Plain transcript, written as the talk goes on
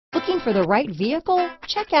Looking for the right vehicle?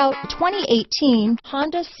 Check out 2018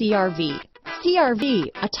 Honda CRV.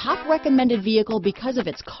 CRV, a top recommended vehicle because of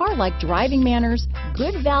its car-like driving manners,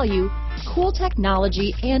 good value, cool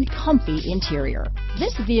technology, and comfy interior.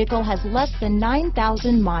 This vehicle has less than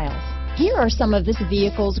 9,000 miles. Here are some of this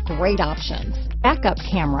vehicle's great options: backup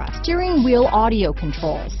camera, steering wheel audio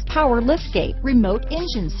controls, power liftgate, remote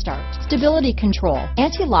engine start, stability control,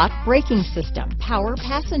 anti-lock braking system, power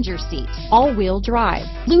passenger seat, all-wheel drive,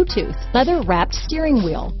 Bluetooth, leather-wrapped steering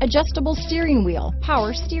wheel, adjustable steering wheel,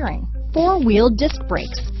 power steering, four-wheel disc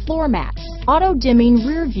brakes, floor mats, auto-dimming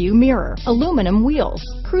rear-view mirror, aluminum wheels,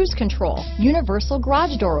 cruise control, universal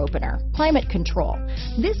garage door opener, climate control.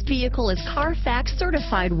 This vehicle is Carfax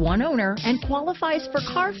certified one owner and qualifies for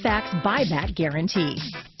Carfax buyback guarantee.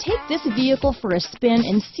 Take this vehicle for a spin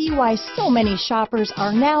and see why so many shoppers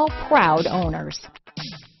are now proud owners.